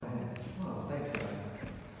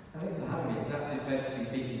pleasure to be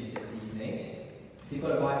speaking to you this evening. If you've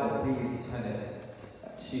got a Bible, please turn it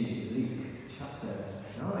to Luke chapter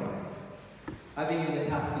 9. I've been given the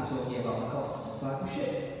task of talking about the cost of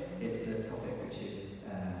discipleship. It's a topic which is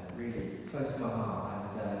really close to my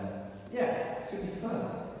heart, and it should be fun.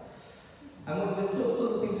 And one of the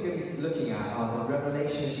sort of things we're going to be looking at are the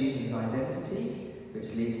revelation of Jesus' identity,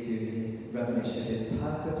 which leads to his revelation of his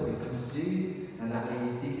purpose, what he's come to do, and that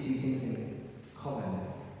leads these two things in common,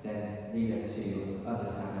 then lead us to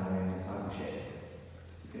understand our own discipleship.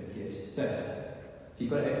 It's good. So, if you've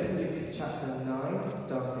got it open, Luke chapter 9,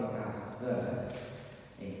 starting at verse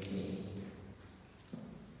 18.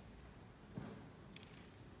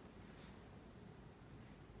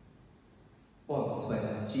 Once,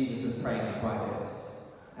 when Jesus was praying in private,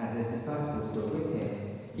 and his disciples were with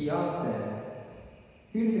him, he asked them,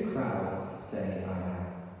 "Who do the crowds say I am?"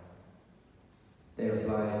 They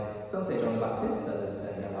replied, "Some say John the Baptist, others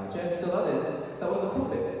say Elijah, and still others that one of the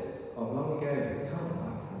prophets of long ago has come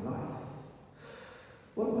back to life."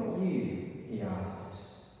 "What about you?" he asked.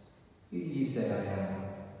 "Who do you say I am?"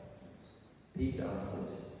 Peter answered,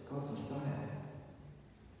 "God's Messiah."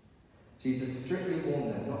 Jesus strictly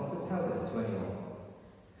warned them not to tell this to anyone.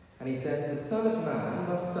 And he said, "The Son of Man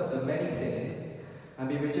must suffer many things and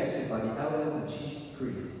be rejected by the elders and chief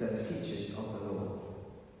priests and the teachers of the law.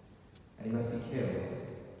 And he must be killed,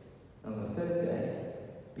 and on the third day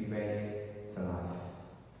be raised to life."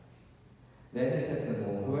 Then he said to them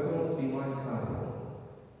all, "Whoever wants to be my disciple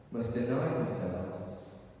must deny themselves,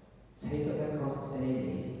 take up their cross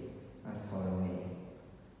daily, and follow me.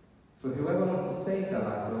 For whoever wants to save their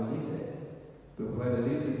life will lose it, but whoever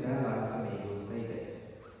loses their life for me will save it.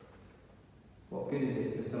 What good is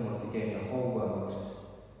it for someone to gain the whole world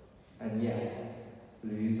and yet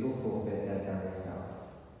lose or forfeit their very self?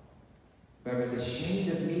 Whoever is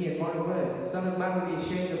ashamed of me and my words, the Son of Man will be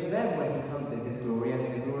ashamed of them when he comes in his glory and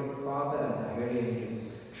in the glory of the Father and of the holy angels.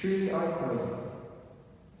 Truly I tell you,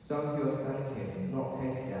 some who are standing here will not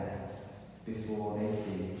taste death before they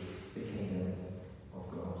see the kingdom of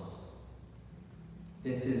God."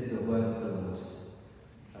 This is the word of the Lord.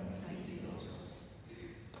 Thanks be to God.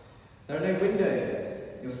 There are no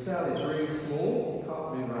windows. Your cell is really small. You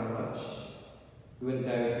can't move around much. You wouldn't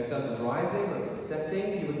know if the sun was rising or if it was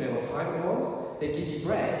setting. You wouldn't know what time it was. They'd give you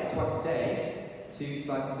bread twice a day, 2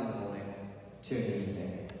 slices in the morning, 2 in the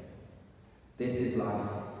evening. This is life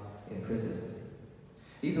in prison.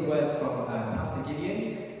 These are words from Pastor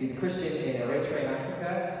Gideon. He's a Christian in Eritrea in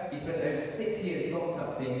Africa. He spent over 6 years locked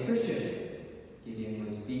up for being a Christian. Gideon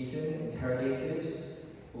was beaten, interrogated,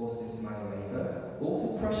 forced into manual labour, all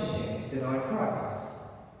to pressure him to deny Christ.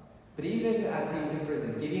 But even as he was in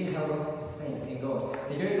prison, Gideon held on to his faith in God.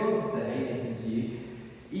 And he goes on to say in this interview,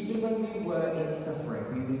 "Even when we were in suffering,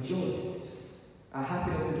 we rejoiced. Our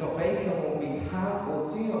happiness is not based on what we have or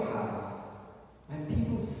do not have. When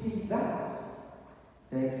people see that,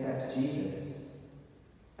 they accept Jesus."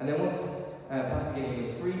 And then once Pastor Gideon was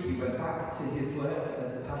freed, he went back to his work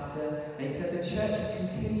as a pastor, and he said the church has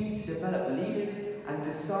continued to develop leaders and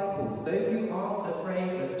disciples, those who aren't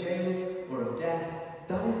afraid of jails or of death.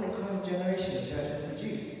 That is the kind of generation the church has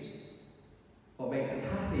produced. What makes us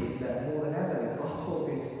happy is that more than ever the gospel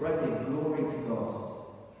is spreading. Glory to God.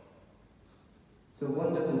 It's a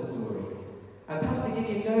wonderful story. And Pastor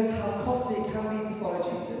Gideon knows how costly it can be to follow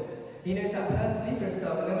Jesus. He knows that personally for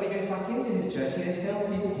himself, and then when he goes back into his church, he then tells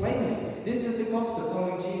people plainly, this is the cost of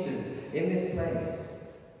following Jesus in this place.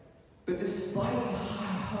 But despite the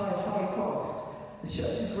high cost, the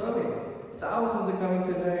church is growing. Thousands are coming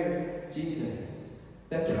to know Jesus.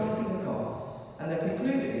 They're counting the cost, and they're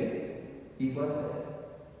concluding he's worth it.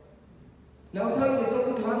 Now I'll tell you this not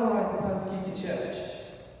to glamorise the persecuted church,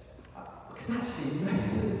 because actually most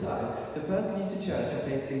of the time the persecuted church are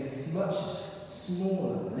facing much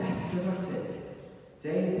smaller, less dramatic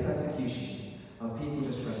daily persecutions of people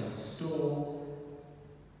just trying to stall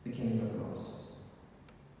the kingdom of God.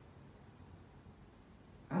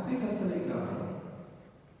 As we come to Luke 9,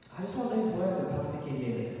 I just want those words of Pastor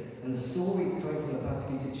Gideon and the stories coming from the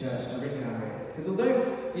persecuted church to ring in our ears. Because although,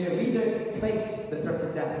 we don't face the threat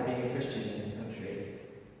of death for being a Christian in this country,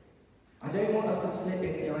 I don't want us to slip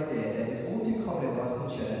into the idea that it's all too common in Western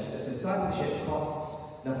church that discipleship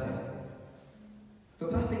costs nothing. For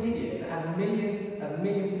Pastor Gideon and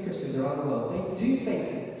millions of Christians around the world, they do face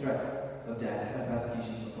the threat of death and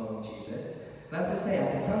persecution for following Jesus. And as I say,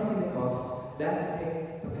 after counting the cost,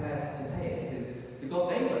 they're prepared to pay it because the God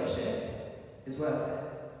they worship is worth it.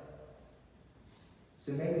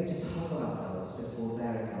 So maybe we just humble ourselves before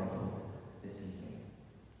their example this evening.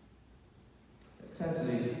 Let's turn to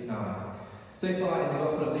Luke 9. So far in the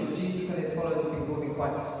Gospel of Luke, Jesus and his followers have been causing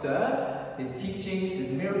quite a stir his teachings, his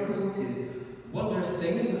miracles, his wondrous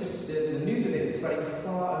things, the news of it is spreading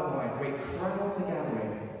far and wide. Great crowds are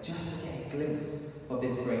gathering just to get a glimpse of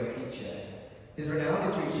this great teacher. His renown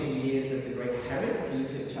is reaching the ears of the great Herod, if you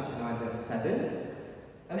look at chapter 9, verse 7.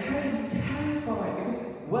 And Herod is terrified because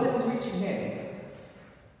word is reaching him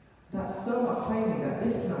that some are claiming that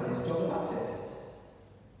this man is John the Baptist.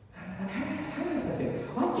 And Herod's like, hang on a second,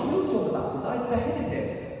 I killed John the Baptist, I beheaded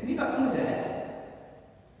him. Is he back from the dead?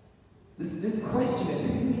 This question of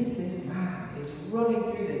who is this man is running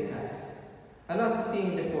through this text. And that's the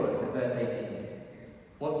scene before us at verse 18.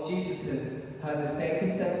 Once Jesus has heard the same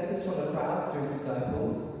consensus from the crowds through his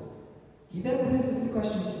disciples, he then poses the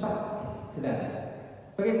question back to them.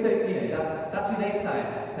 Okay, so, that's who they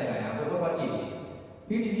say I am, but what about you?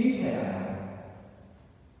 Who do you say I am?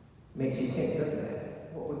 Makes you think, doesn't it?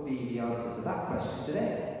 What would be the answer to that question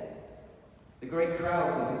today? The great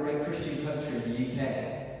crowds of the great Christian country of the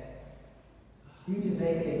UK, who do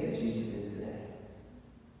they think that Jesus is today?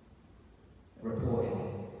 A report in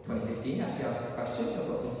 2015 actually asked this question. I've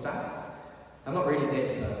got some stats. I'm not really a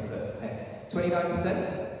data person, but hey.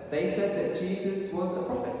 29%, they said that Jesus was a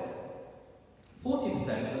prophet.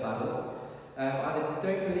 40% of adults either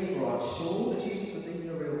don't believe or aren't sure that Jesus was even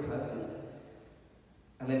a real person.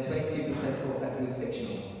 And then 22% thought that he was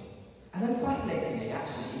fictional. And then fascinatingly,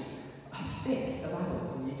 actually, a fifth of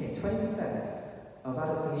adults in the UK, 20% of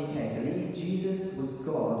adults in the UK believe Jesus was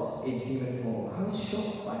God in human form. I was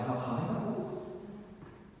shocked by how high that was.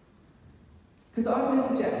 Because I'm going to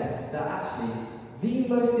suggest that actually the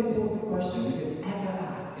most important question we could ever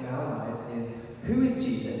ask in our lives is, who is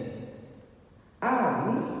Jesus?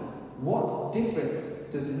 And what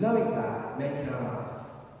difference does knowing that make in our life?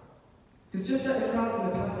 Because just like the crowds in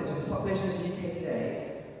the passage and the population of the UK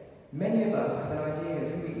today, many of us have an idea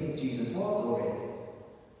of who we think Jesus was or is.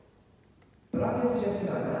 But I'm going to suggest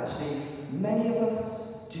tonight that actually many of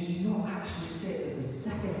us do not actually sit with the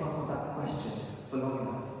second half of that question for long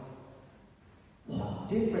enough. What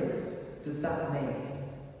difference does that make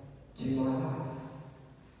to my life?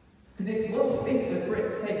 Because if 1/5 of Brits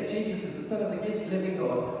say that Jesus is the Son of the living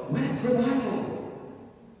God, where's revival?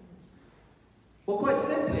 Well, quite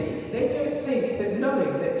simply, they don't think that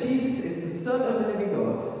knowing that Jesus is the Son of the living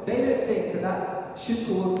God, they don't think that that should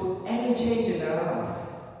cause any change in their life.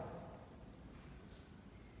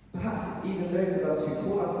 Perhaps even those of us who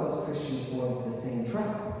call ourselves Christians fall into the same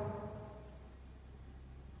trap.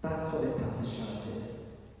 That's what this passage challenges.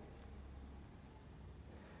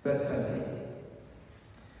 Verse 20.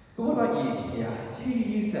 But what about you, he asked. Who do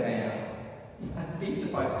you say I am? And Peter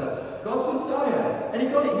pipes up, God's Messiah. And he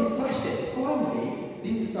got it, he smashed it. Finally,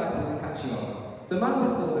 these disciples are catching on. The man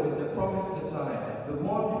before them is the promised Messiah, the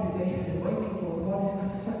one who they have been waiting for, the one who's going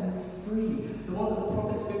to set them free, the one that the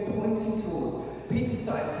prophets have been pointing towards. Peter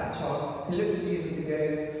started to catch on. He looks at Jesus and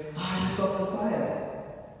goes, I'm God's Messiah.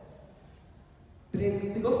 But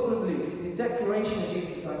in the Gospel of Luke, the declaration of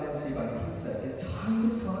Jesus' identity by Peter is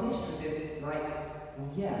kind of tarnished with this, well,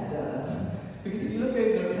 yeah, duh. Because if you look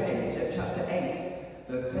over a page at chapter 8,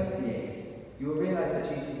 verse 28, you will realise that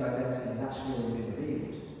Jesus' identity has actually already been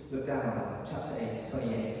revealed. Look down at chapter 8,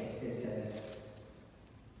 28, it says,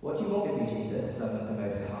 What do you want with me, Jesus, Son of the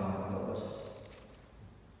Most High God?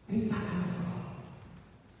 Who's that coming from?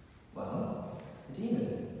 Well, a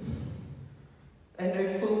demon. They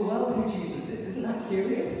know full well who Jesus is. Isn't that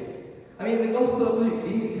curious? I mean, in the Gospel of Luke,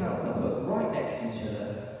 these accounts are put right next to each other,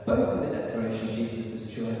 both with the declaration of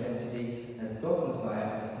Jesus' true identity as God's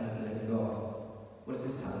Messiah and the Son of the living God. What does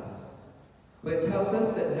this tell us? Well, it tells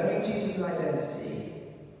us that knowing Jesus' identity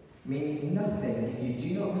means nothing if you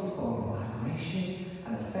do not respond with admiration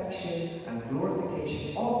and affection and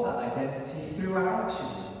glorification of that identity through our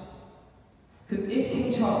actions. Because if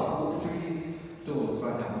King Charles walked through these doors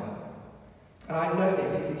right now, and I know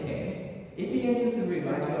that he's the king, if he enters the room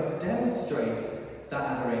and I do not demonstrate that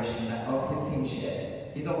adoration of his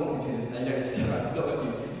kingship, he's not walking through the... I know it's too right, he's not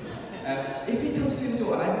looking. If he comes through the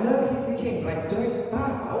door and I know he's the king, but I don't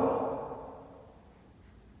bow,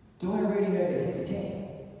 do I really know that he's the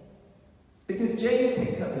king? Because James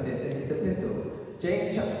picks up with this in his epistle.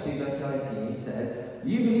 James chapter 2 verse 19 says,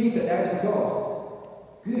 You believe that there is a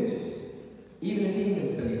God. Good. Even the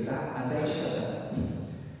demons believe that, and they shudder.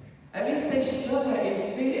 At least they shudder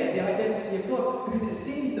in fear at the identity of God, because it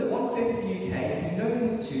seems that 1/5 of the UK who know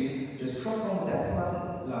this too just crack on with their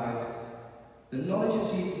pleasant lives. The knowledge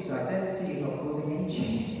of Jesus' identity is not causing any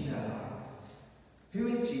change in their lives. Who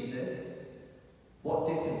is Jesus? What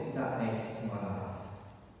difference does that make to my life?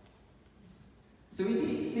 So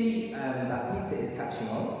we see that Peter is catching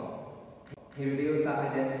on. He reveals that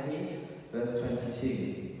identity, verse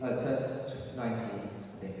 19, I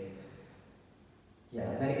think. Yeah,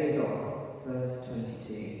 and then it goes on, verse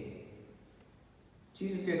 22.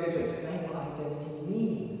 Jesus goes on to explain what identity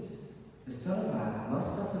means. The Son of Man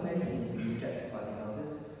must suffer many things and be rejected by the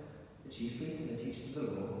elders, the chief priests and the teachers of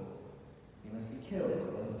the law. He must be killed, and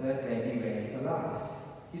on the third day be raised to life.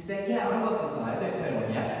 He's saying, yeah, I'm God's Messiah, don't tell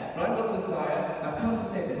anyone yet, but I'm God's Messiah, I've come to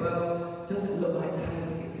save the world. Does it look like how you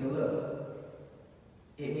think it's going to look?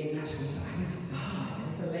 It means actually, I need to die. I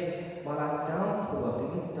need to lay my life down for the world.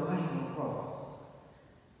 It means dying on the cross.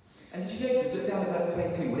 And did you notice, look down at verse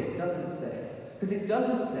 22, what it doesn't say? Because it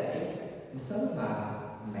doesn't say, the Son of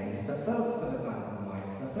Man may suffer, the Son of Man might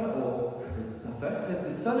suffer, or could suffer. It says,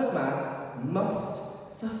 the Son of Man must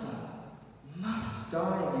suffer, must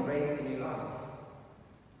die and be raised to new life.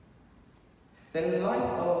 Then in light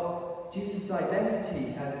of Jesus'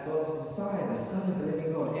 identity as God's Messiah, the Son of the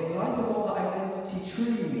living God, in light of what that identity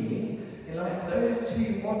truly means, in light of those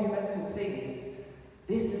two monumental things,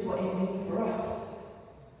 this is what it means for us.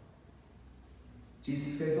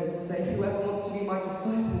 Jesus goes on to say, whoever wants to be my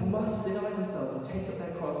disciple must deny themselves and take up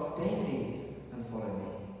their cross daily and follow me.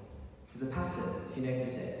 There's a pattern, if you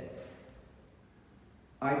notice it.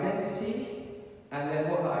 Identity, and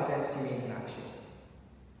then what that identity means in action.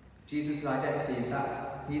 Jesus' identity is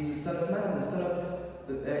that he's the Son of Man, the Son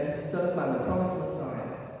of Man, the promised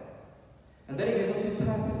Messiah. And then he goes on to his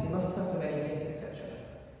purpose. He must suffer many things, etc.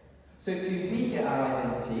 So we get our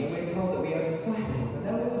identity, and we're told that we are disciples, and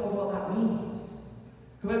then we're told what that means.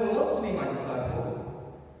 Whoever wants to be my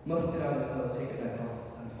disciple must deny themselves, take up their cross,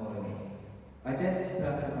 and follow me. Identity,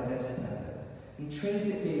 purpose,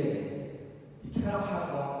 intrinsically linked. You cannot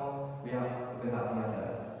have one without the other.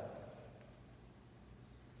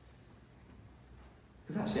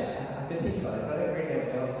 Because actually, I've been thinking about this, I don't really know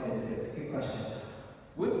what the answer is, but it's a good question.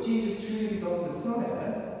 Would Jesus truly be God's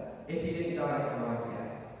Messiah if he didn't die and rise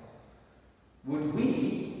again? Would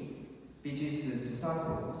we be Jesus'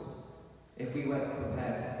 disciples if we weren't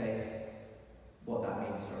prepared to face what that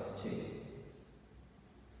means for us too?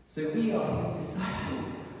 So we are his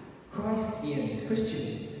disciples, Christians,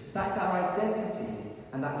 Christians. That's our identity,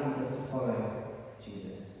 and that leads us to follow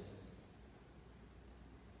Jesus.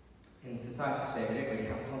 In society today, we don't really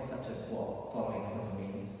have a concept of what following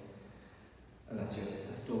someone means, unless you're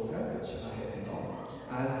a stalker, which I hope you're not.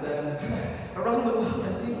 And around the world,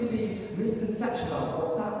 there seems to be misconception about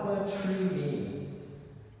what that word truly means.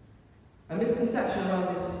 A misconception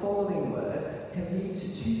around this following word can lead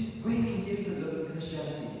to two really different looking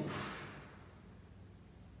Christianities.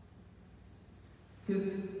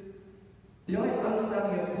 Because the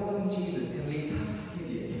understanding of following Jesus can lead Pastor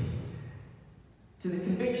Gideon to the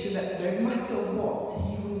conviction that no matter what,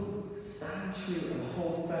 he will stand true and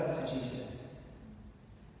hold firm to Jesus.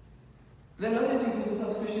 But then others who call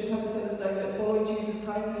themselves Christians have this understanding that following Jesus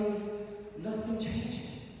kind of means nothing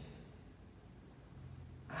changes.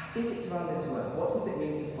 And I think it's around this word. What does it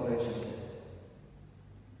mean to follow Jesus?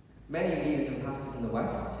 Many leaders and pastors in the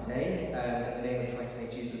West today, in the name of trying to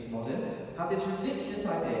make Jesus modern, have this ridiculous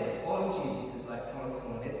idea that following Jesus is like following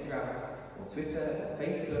someone on Instagram or Twitter or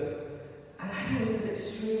Facebook. And I think this is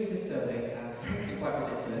extremely disturbing and frankly quite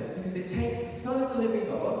ridiculous, because it takes the Son of the living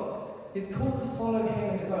God, his call to follow him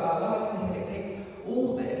and devote our lives to him. It takes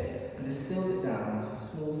all this and distills it down into a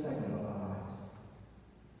small segment of our lives.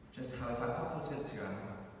 Just how if I pop onto Instagram,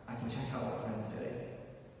 I can check out what my friends are doing.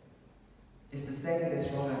 It's the same with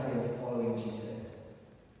this wrong idea of following Jesus.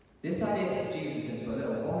 This idea makes Jesus into a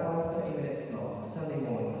little 1 hour, 30 minute slot on a Sunday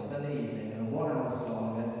morning or a Sunday evening, and a 1 hour slot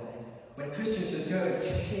on Wednesday, when Christians just go and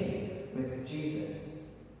check in with Jesus.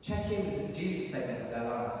 Check in with this Jesus segment of their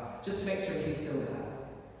lives, just to make sure he's still there.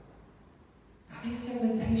 Now, this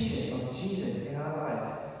segmentation of Jesus in our lives,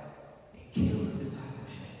 it kills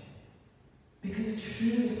discipleship. Because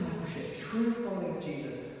true discipleship, true following of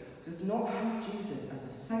Jesus, does not have Jesus as a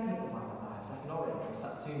segment of our lives, like an orange or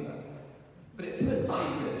satsuma, but it puts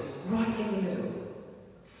Jesus right in the middle,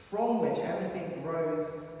 from which everything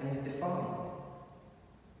grows and is defined.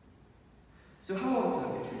 So how are we to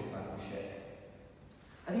look at true discipleship?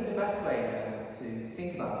 I think the best way to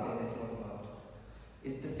think about it in this modern world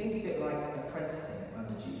is to think of it like apprenticing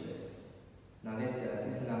under Jesus. Now this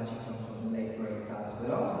analogy comes from the late great Dallas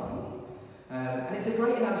Willard, I think. And it's a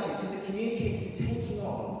great analogy because it communicates the taking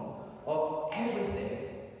on of everything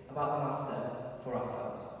about the Master for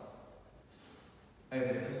ourselves.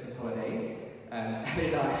 Over the Christmas holidays, Ellie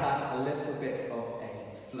and I had a little bit of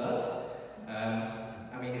a flood.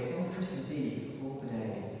 It was on Christmas Eve of all the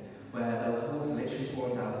days where there was water literally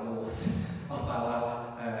pouring down the walls of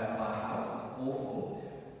our house. It was awful.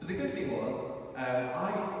 But the good thing was,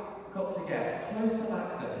 I got to get close-up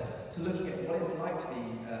access to looking at what it's like to be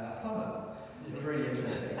a plumber. It was really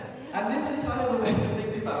interesting. And this is kind of a way to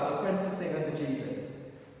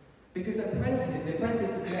Because the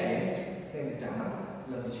apprentice's name's Dan,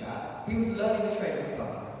 lovely chap, he was learning the trade of the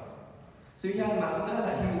carpenter. So he had a master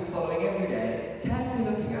that he was following every day, carefully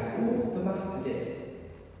looking at all the master did.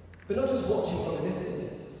 But not just watching from a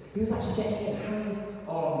distance, he was actually getting in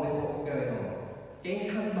hands-on with what was going on. Getting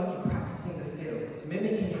his hands mucky, practicing the skills,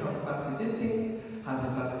 mimicking how his master did things, how his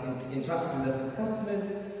master interacted with us as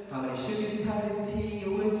customers, how many sugars he had in his tea,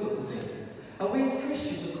 all those sorts of things. And we as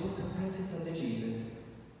Christians are called to apprentice under Jesus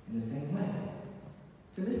in the same way.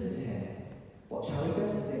 To listen to him, watch how he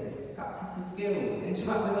does things, practice the skills,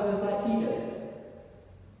 interact with others like he does.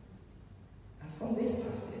 And from this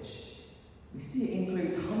passage, we see it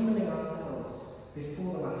includes humbling ourselves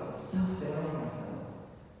before the Master, self-denying ourselves.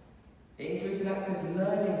 It includes an act of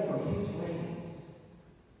learning from his ways,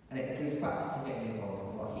 and it includes practically getting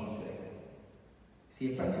involved in what he's doing.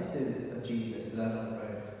 See, apprentices of Jesus learn on the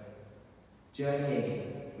road,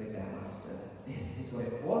 journeying with their Master. This is what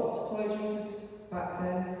it was to follow Jesus back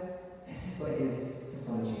then. This is what it is to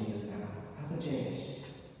follow Jesus now. It hasn't changed.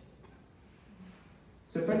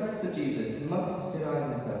 So apprentices of Jesus must deny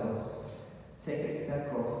themselves, take their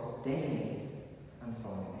cross daily, and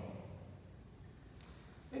follow me.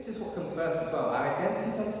 Notice what comes first as well. Our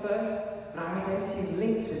identity comes first, but our identity is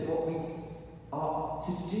linked with what we are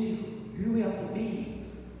to do, who we are to be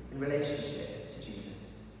in relationship to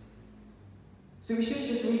Jesus. So we shouldn't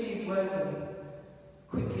just read these words and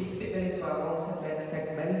quickly fit them into our own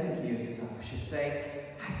segmented view of discipleship, saying,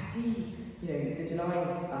 I see, the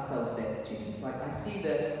denying ourselves bit, Jesus, like I see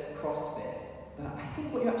the cross bit, but I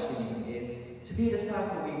think what you actually mean is to be a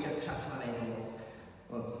disciple, we just chat to my neighbour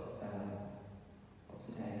once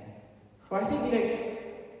a day. Or I think,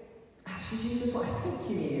 actually Jesus, what I think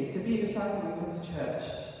you mean is to be a disciple, we come to church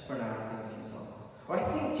for an hour and sing a few songs. Or I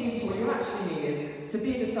think, Jesus, what you actually mean is to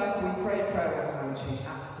be a disciple, we pray a prayer one time and change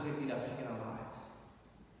absolutely nothing in our lives.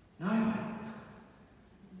 No.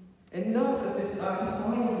 Enough of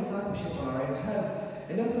defining discipleship on our own terms.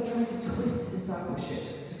 Enough of trying to twist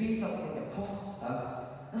discipleship to be something that costs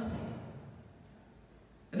us nothing.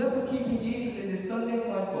 Enough of keeping Jesus in this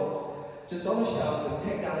Sunday-sized box just on a shelf and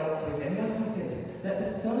take down once with him. Enough of this. Let the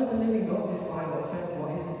Son of the living God define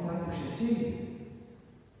what his disciples should do.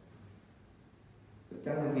 Look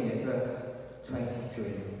down with me at verse 23.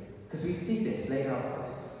 Because we see this laid out for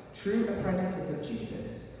us. True apprentices of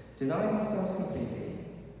Jesus deny themselves completely,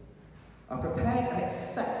 are prepared and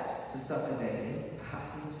expect to suffer daily,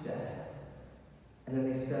 perhaps even to death, and then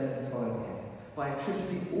they serve and follow him by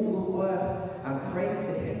attributing all the worth and praise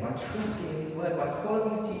to him, by trusting in his word, by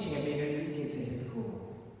following his teaching and being obedient to his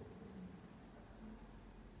call.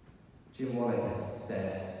 Jim Wallace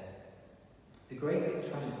said, the great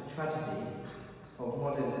tragedy of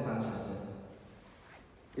modern evangelism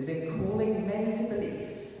is in calling many to belief,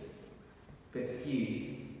 but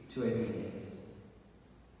few to obedience.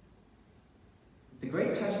 The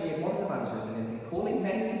great tragedy of modern evangelism is in calling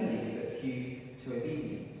many to believe, but few to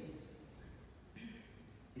obedience.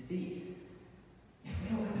 You see, if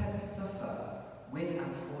we're not prepared to suffer with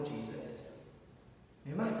and for Jesus,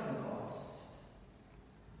 no matter the cost,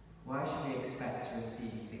 why should we expect to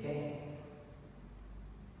receive the gain?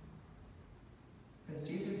 Friends,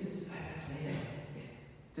 Jesus is so clear.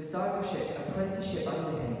 Discipleship, apprenticeship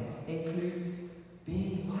under him, includes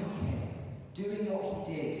being like him, doing what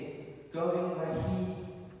he did, going where he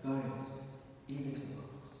goes, even to the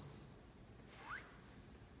cross.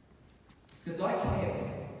 Because like him,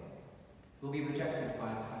 we'll be rejected by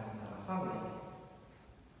our friends and our family.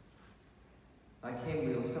 Like him,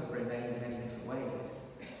 we'll suffer in many, many different ways.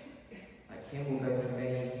 Like him, we'll go through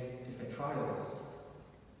many different trials.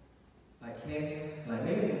 Like him, like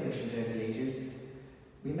millions of Christians over the ages,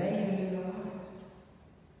 we may even lose our lives.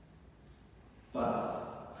 But,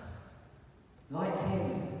 like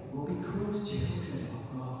him, we'll be called children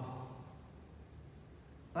of God.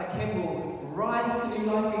 Like him, we'll rise to new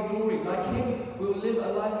life in glory. Like him, we'll live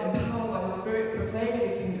a life empowered by the Spirit, proclaiming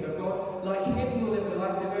the kingdom of God. Like him, we'll live a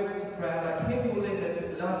life devoted to prayer. Like him, we'll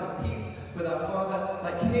live a life of peace with our Father.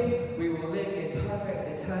 Like him, we will live in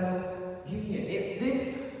perfect, eternal union. It's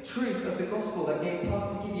this truth of the gospel that gave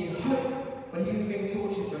Pastor Gideon hope when he was being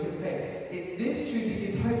tortured for his faith. It's this truth that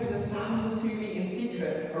gives hope to the thousands who meet in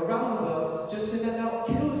secret around the world just so that they're not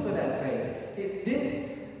killed for their faith. It's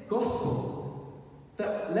this gospel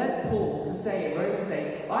that led Paul to say in Romans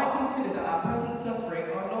 8, I consider that our present suffering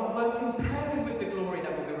are not worth comparing with the glory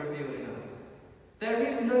that will be revealed in us. There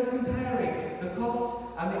is no comparing. The cost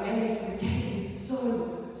and the gain for the gain is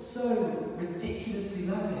so ridiculously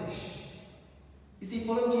lavish. You see,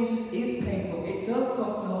 following Jesus is painful. It does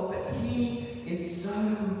cost a lot, but he is so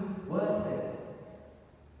worth it.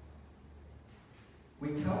 We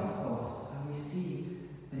count the cost, and we see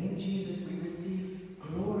that in Jesus we receive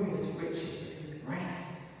glorious riches of his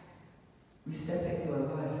grace. We step into a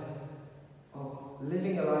life of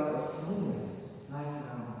living a life of fullness, life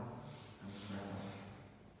now and forever.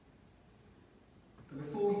 But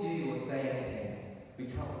before we do or say anything, we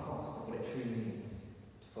count the cost of what it truly means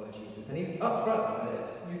to follow Jesus. And he's upfront with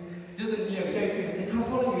this. He doesn't, we go to him and say, can I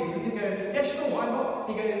follow you? He doesn't go, yeah, sure, why not?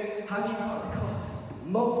 He goes, have you counted the cost?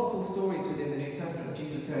 Multiple stories within the New Testament of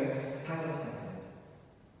Jesus going, hang on a second.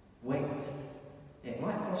 Wait. It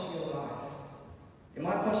might cost you your life. It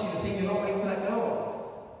might cost you the thing you're not willing to let go of.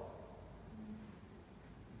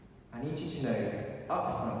 I need you to know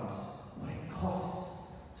upfront what it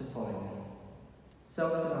costs to follow me.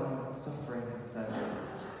 Self-denial, suffering, and service.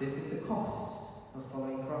 This is the cost of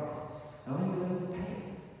following Christ. And are you willing to pay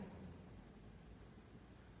it?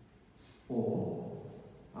 Or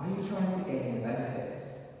are you trying to gain the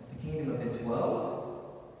benefits of the kingdom of this world,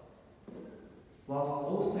 whilst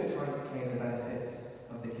also trying to gain the benefits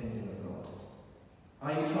of the kingdom of God?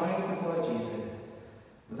 Are you trying to follow Jesus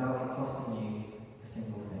without it costing you a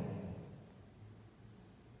single thing?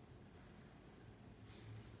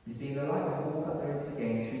 You see, in the light of all that there is to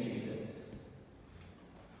gain through Jesus,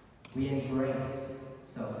 we embrace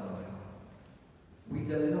self-denial. We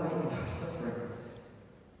delight in our sufferings.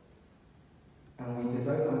 And we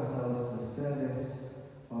devote ourselves to the service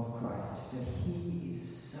of Christ, for he is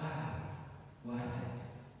so worth it.